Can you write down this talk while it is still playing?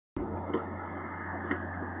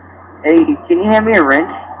Hey, can you hand me a wrench?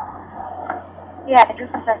 Yeah,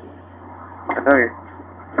 just a second. Okay.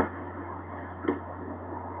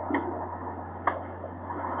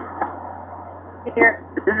 Here.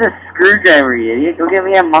 This is a screwdriver, you idiot. Go get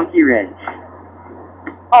me a monkey wrench.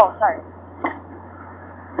 Oh, sorry.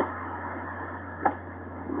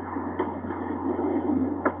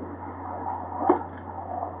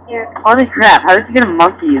 Here. Holy crap, how did you get a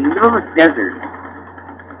monkey in the middle of the desert?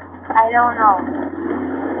 I don't know.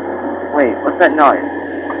 Wait, what's that noise?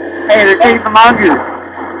 Hey, they're taking the mongoose!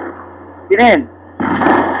 Get in!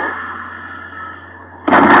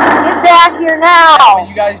 Get back here now! When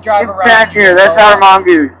you guys drive Get around, back here, that's our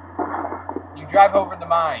mongoose. You drive over the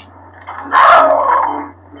mine.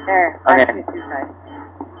 There, Okay. I can do that.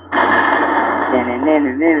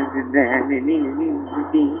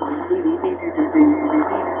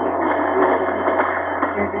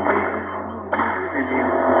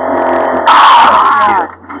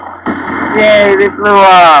 Yay, they flew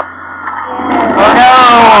up! Oh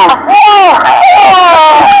no!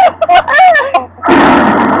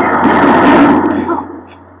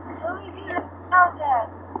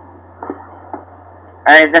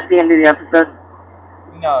 Alright, that's the end of the episode.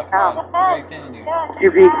 No, come on. We're going to continue.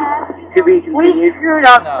 To be continued. We screwed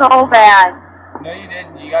up No. so bad. No, you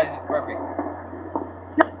didn't. You guys did perfect.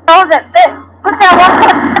 No, that put that one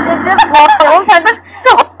it just blows. I just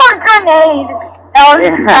threw a grenade. That was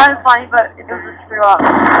kind of funny, but it was a screw up.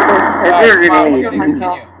 Alright, come on, we're going to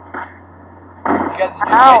continue. You guys are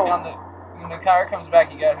just Ow. waiting on the... When the car comes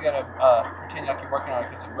back, you guys got to pretend like you're working on it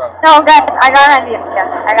because it broke. No, guys, I got an idea. Yes,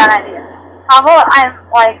 I got an idea. How about I'm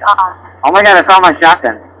like, Oh my god, I found my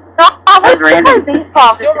shotgun. no, how about That's random. you play baseball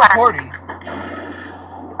I'm still this time? recording.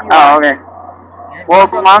 Oh, okay. You're Well,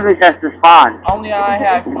 recording. mongoose has to spawn. Only I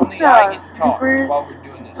get to talk while we're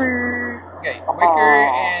doing this. Okay, Wicker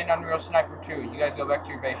and Unreal Sniper 2, you guys go back to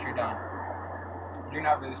your base, you're done. You're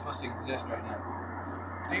not really supposed to exist right now.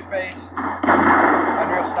 Threefaced,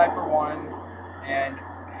 Unreal Sniper 1, and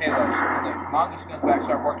Halos. When the mongoose comes back,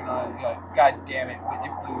 start working on it. You're like, God damn it,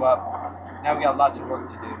 it blew up. Now we got lots of work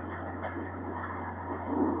to do.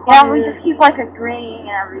 Yeah, we just keep like agreeing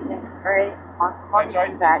and everything, right? That's right,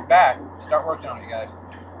 it's back. Start working on it, guys.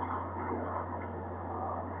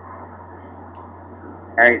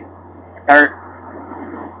 Alright, start.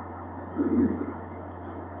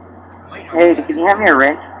 Wait on Hey, you guys. can you hand me a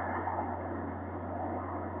wrench?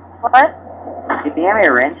 What? Can you hand me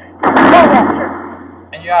a wrench? Oh, yeah, sure.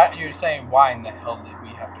 And you're saying, why in the hell did we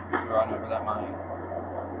have to run over that mine?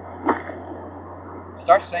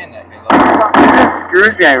 Start saying that, Halo.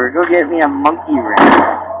 Screwdriver, go get me a monkey wrench.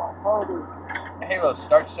 Oh, dude. Halo,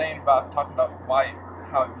 start talking about why,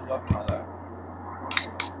 how it blew up and all that.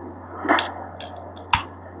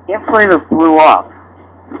 Can't play the blew up.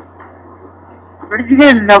 Where did you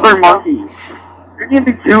get another monkey? There can't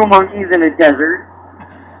be two monkeys in a desert.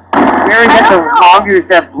 We already got the mongoose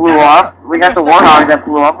that blew up. We got the warthog that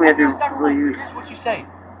blew up. We had to Here's what you say.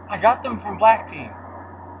 I got them from Black Team.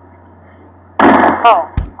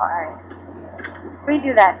 Oh, alright.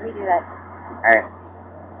 Redo that. Alright.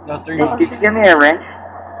 No, 3 Hey, monkeys. could you give me a wrench?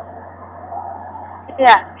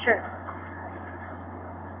 Yeah, sure.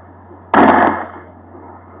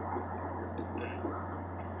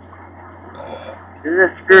 This is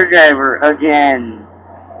a screwdriver again.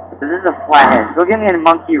 This is a flathead. Go get me a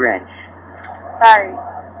monkey wrench. Sorry.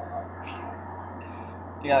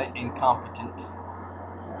 Yeah, incompetent.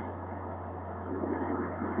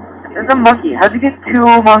 There's a monkey. How'd you get two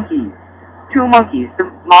monkeys? Two monkeys. The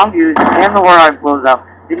mongoose and the warthog blows up.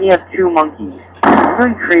 Then you have two monkeys. You're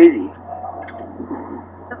going crazy.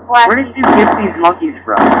 The black Where did you get these monkeys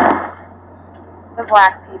from? The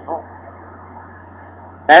black people.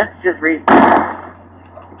 That's just racist.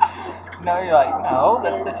 No, you're like, no,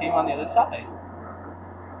 that's the team on the other side.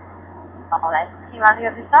 Oh, that's the team on the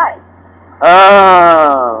other side.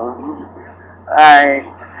 Oh.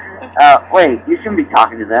 Alright. Wait, you shouldn't be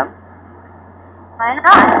talking to them. Why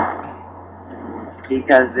not?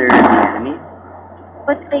 Because they're the enemy.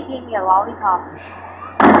 But they gave me a lollipop.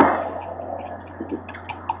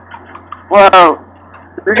 Whoa.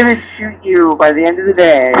 They're gonna shoot you by the end of the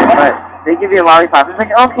day, but they give you a lollipop. It's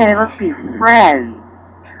like, okay, let's be friends.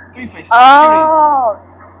 Threefaced. Oh,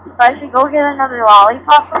 so I should go get another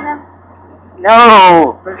lollipop from them?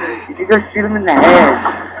 No! You should go shoot him in the head.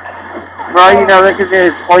 For all you know, that's because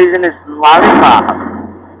there's poisonous lollipop.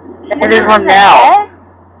 It is one now.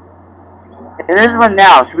 It is one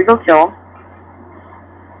now. Should we go kill him?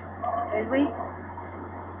 Did we?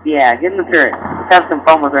 Yeah, get in the turret. Let's have some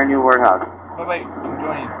fun with our new warthog. Wait, I'm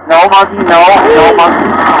joining. No, monkey, no, monkey.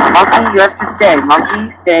 Monkey, you have to stay.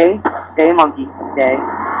 Monkey, stay. Stay, monkey, stay.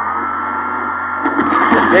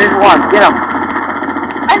 There's one. Get him.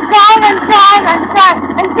 I'm trying.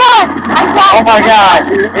 Oh my god.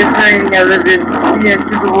 It's raining. I live in the end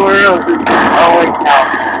of the world. Oh wait, no.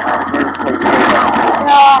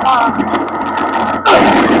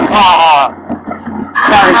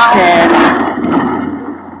 Not again.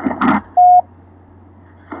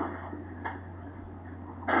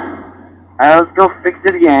 Alright, let's go fix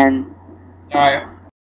it again. Alright,